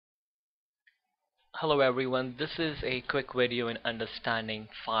Hello everyone, this is a quick video in understanding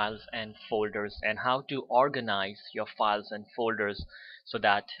files and folders and how to organize your files and folders so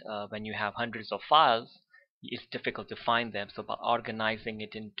that when you have hundreds of files it's difficult to find them. So by organizing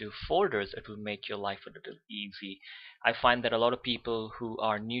it into folders it will make your life a little easy. I find that a lot of people who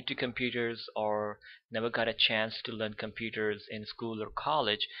are new to computers or never got a chance to learn computers in school or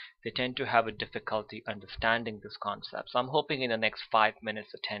college, they tend to have a difficulty understanding this concept. So I'm hoping in the next 5 minutes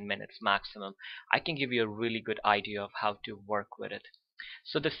or 10 minutes maximum I can give you a really good idea of how to work with it.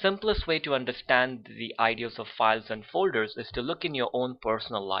 So the simplest way to understand the ideas of files and folders is to look in your own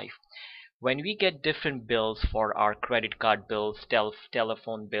personal life. When we get different bills for our credit card bills,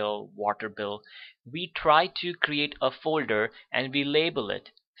 telephone bill, water bill, we try to create a folder and we label it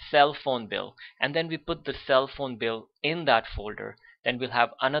cell phone bill, and then we put the cell phone bill in that folder. Then we'll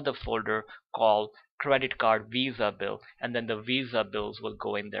have another folder called credit card visa bill, and then the visa bills will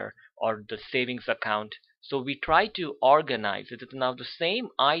go in there, or the savings account. So we try to organize it. Now the same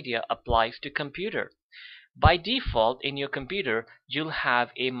idea applies to computer. By default in your computer you'll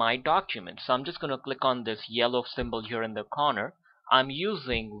have a My Documents. So I'm just going to click on this yellow symbol here in the corner. I'm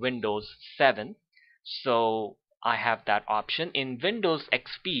using Windows 7, so I have that option. In Windows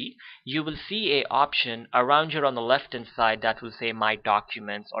XP you will see a option around here on the left hand side that will say My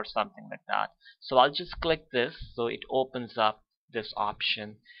Documents or something like that. So I'll just click this so it opens up this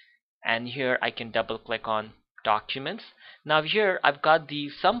option, and here I can double click on Documents. Now here I've got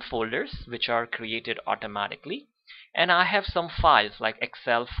these some folders which are created automatically, and I have some files like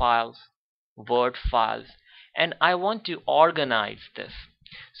Excel files, Word files, and I want to organize this.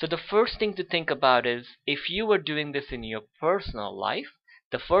 So the first thing to think about is, if you were doing this in your personal life,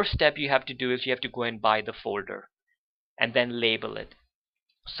 the first step you have to do is you have to go and buy the folder and then label it.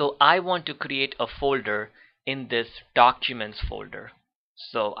 So I want to create a folder in this Documents folder.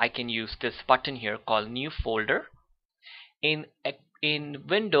 So I can use this button here called New Folder. In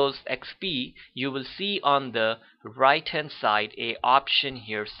Windows XP you will see on the right hand side a option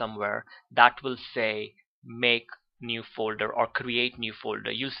here somewhere that will say Make New Folder or Create New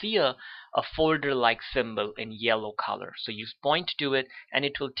Folder. You'll see a folder like symbol in yellow color. So you point to it and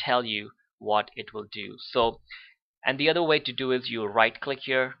it will tell you what it will do. So, and the other way to do is you right click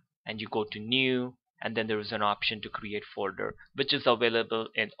here and you go to New, and then there is an option to create folder, which is available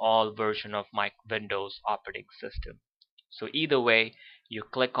in all version of my Windows operating system. So either way, you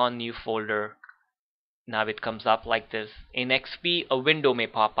click on New Folder. Now it comes up like this. In XP a window may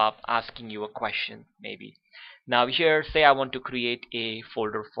pop up asking you a question maybe. Now here, say I want to create a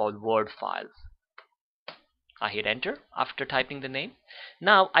folder for Word files. I hit enter after typing the name.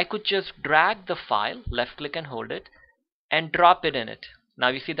 Now I could just drag the file, left click and hold it, and drop it in it. Now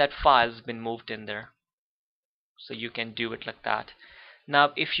you see that file's been moved in there. So you can do it like that.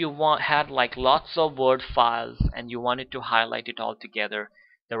 Now if you had like lots of Word files and you wanted to highlight it all together,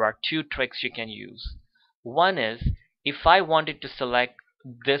 there are two tricks you can use. One is, if I wanted to select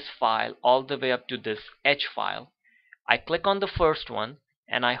this file all the way up to this H file, I click on the first one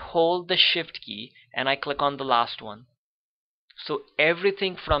and I hold the shift key and I click on the last one. So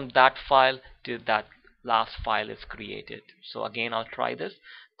everything from that file to that last file is created. So again, I'll try this.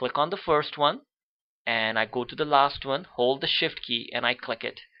 Click on the first one and I go to the last one, hold the shift key and I click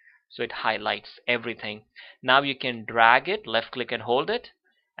it. So it highlights everything. Now you can drag it, left click and hold it,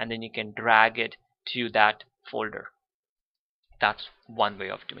 and then you can drag it to that folder. That's one way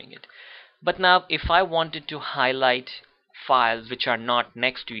of doing it. But now if I wanted to highlight files which are not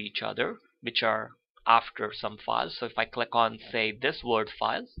next to each other, which are after some files, so if I click on say this Word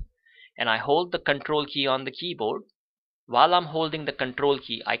files and I hold the control key on the keyboard, while I'm holding the control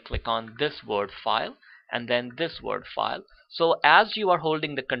key I click on this Word file and then this Word file. So as you are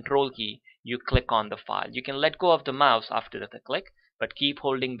holding the control key you click on the file. You can let go of the mouse after the click, but keep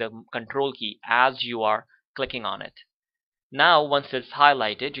holding the control key as you are clicking on it. Now once it's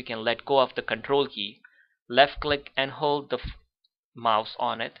highlighted you can let go of the control key, left click and hold the mouse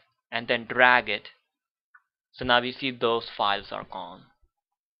on it and then drag it. So now you see those files are gone.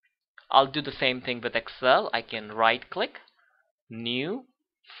 I'll do the same thing with Excel. I can right click, New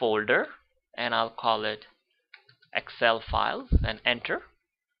Folder, and I'll call it Excel Files and enter.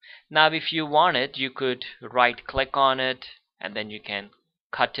 Now if you want it you could right click on it and then you can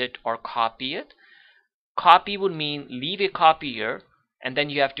cut it or copy it. Copy would mean leave a copy here and then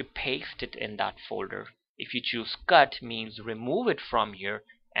you have to paste it in that folder. If you choose cut means remove it from here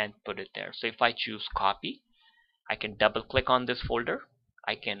and put it there. So if I choose copy, I can double click on this folder,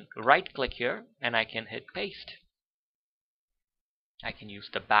 I can right click here and I can hit paste. I can use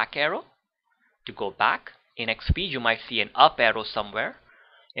the back arrow to go back. In XP you might see an up arrow somewhere.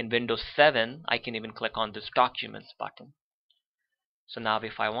 In Windows 7, I can even click on this Documents button. So now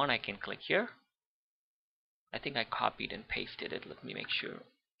if I want, I can click here. I think I copied and pasted it. Let me make sure.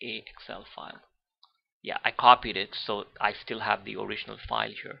 A Excel file. Yeah, I copied it, so I still have the original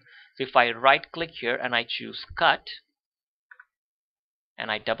file here. So if I right click here and I choose Cut, and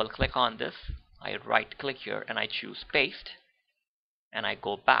I double click on this, I right click here and I choose Paste, and I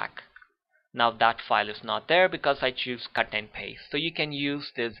go back. Now that file is not there because I choose Cut and Paste. So you can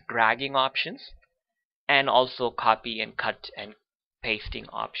use these dragging options and also copy and cut and pasting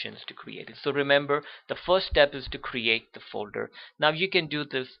options to create it. So remember, the first step is to create the folder. Now you can do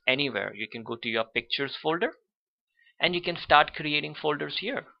this anywhere. You can go to your Pictures folder and you can start creating folders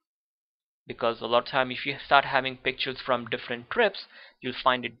here. Because a lot of time if you start having pictures from different trips, you'll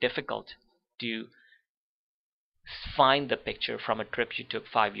find it difficult to find the picture from a trip you took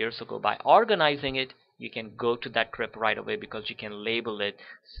 5 years ago. By organizing it, you can go to that trip right away because you can label it,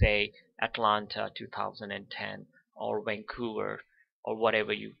 say Atlanta 2010 or Vancouver or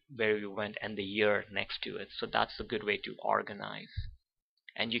where you went and the year next to it. So that's a good way to organize.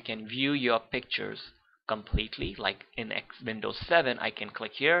 And you can view your pictures completely. Like in Windows 7, I can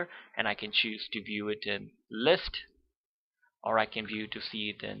click here and I can choose to view it in list, or I can view to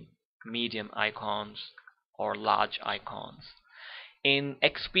see it in medium icons or large icons. In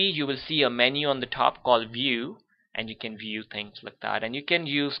XP, you will see a menu on the top called View, and you can view things like that. And you can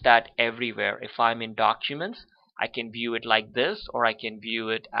use that everywhere. If I'm in Documents, I can view it like this, or I can view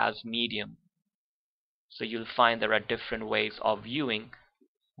it as medium. So you'll find there are different ways of viewing.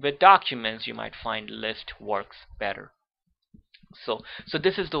 With Documents, you might find List works better. So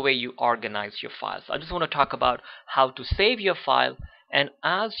this is the way you organize your files. I just want to talk about how to save your file, and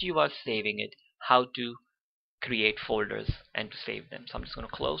as you are saving it, how to create folders and to save them. So I'm just going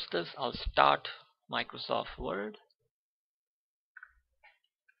to close this. I'll start Microsoft Word.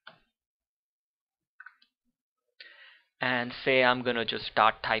 And say I'm going to just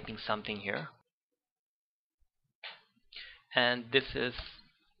start typing something here. And this is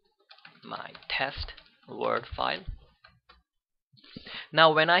my test Word file.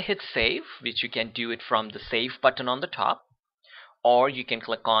 Now when I hit save, which you can do it from the save button on the top, or you can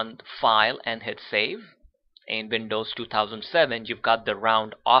click on File and hit save. In Windows 2007, you've got the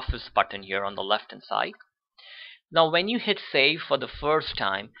round Office button here on the left hand side. Now when you hit save for the first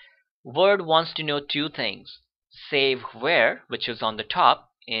time, Word wants to know two things. Save where, which is on the top.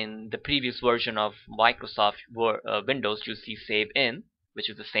 In the previous version of Microsoft Windows, you see save in, which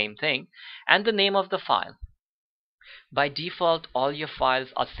is the same thing, and the name of the file. By default, all your files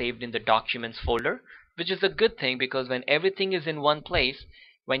are saved in the Documents folder, which is a good thing because when everything is in one place,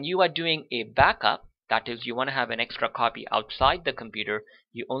 when you are doing a backup, that is, you want to have an extra copy outside the computer,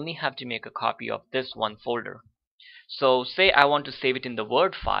 you only have to make a copy of this one folder. So say I want to save it in the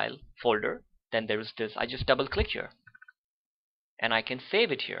Word file folder, then there is this. I just double click here and I can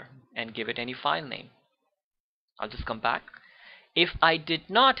save it here and give it any file name. I'll just come back. If I did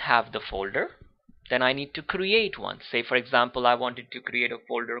not have the folder, then I need to create one. Say for example, I wanted to create a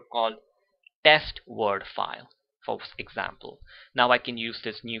folder called test Word file, for example. Now I can use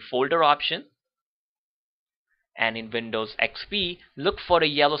this new folder option, and in Windows XP, look for a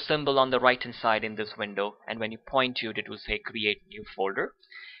yellow symbol on the right hand side in this window, and when you point to it, it will say create new folder.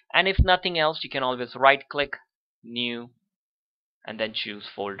 And if nothing else, you can always right click, new, and then choose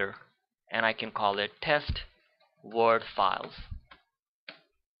folder, and I can call it test Word files.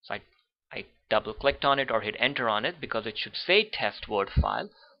 So I double clicked on it or hit enter on it because it should say test Word file,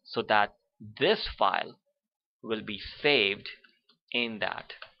 so that this file will be saved in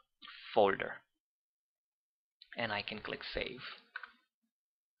that folder. And I can click save.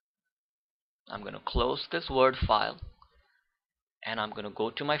 I'm going to close this Word file and I'm going to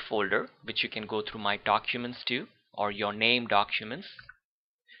go to my folder, which you can go through my documents too, or your name documents,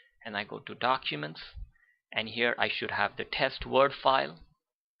 and I go to documents, and here I should have the test Word file,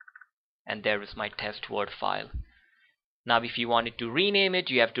 and there is my test Word file. Now if you wanted to rename it,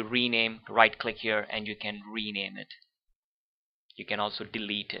 you have to rename, right click here and you can rename it. You can also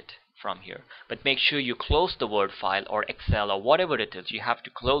delete it from here, but make sure you close the Word file or Excel or whatever it is. You have to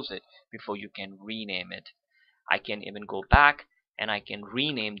close it before you can rename it. I can even go back and I can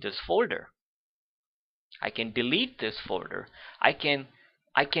rename this folder. I can delete this folder. I can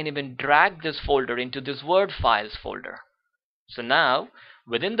even drag this folder into this Word files folder. So now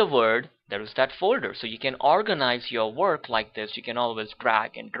within the Word there is that folder. So you can organize your work like this. You can always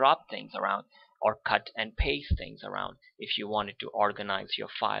drag and drop things around or cut and paste things around if you wanted to organize your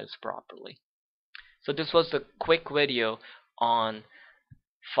files properly. So this was a quick video on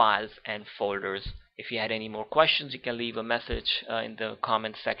files and folders. If you had any more questions, you can leave a message in the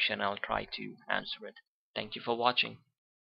comment section. I'll try to answer it. Thank you for watching.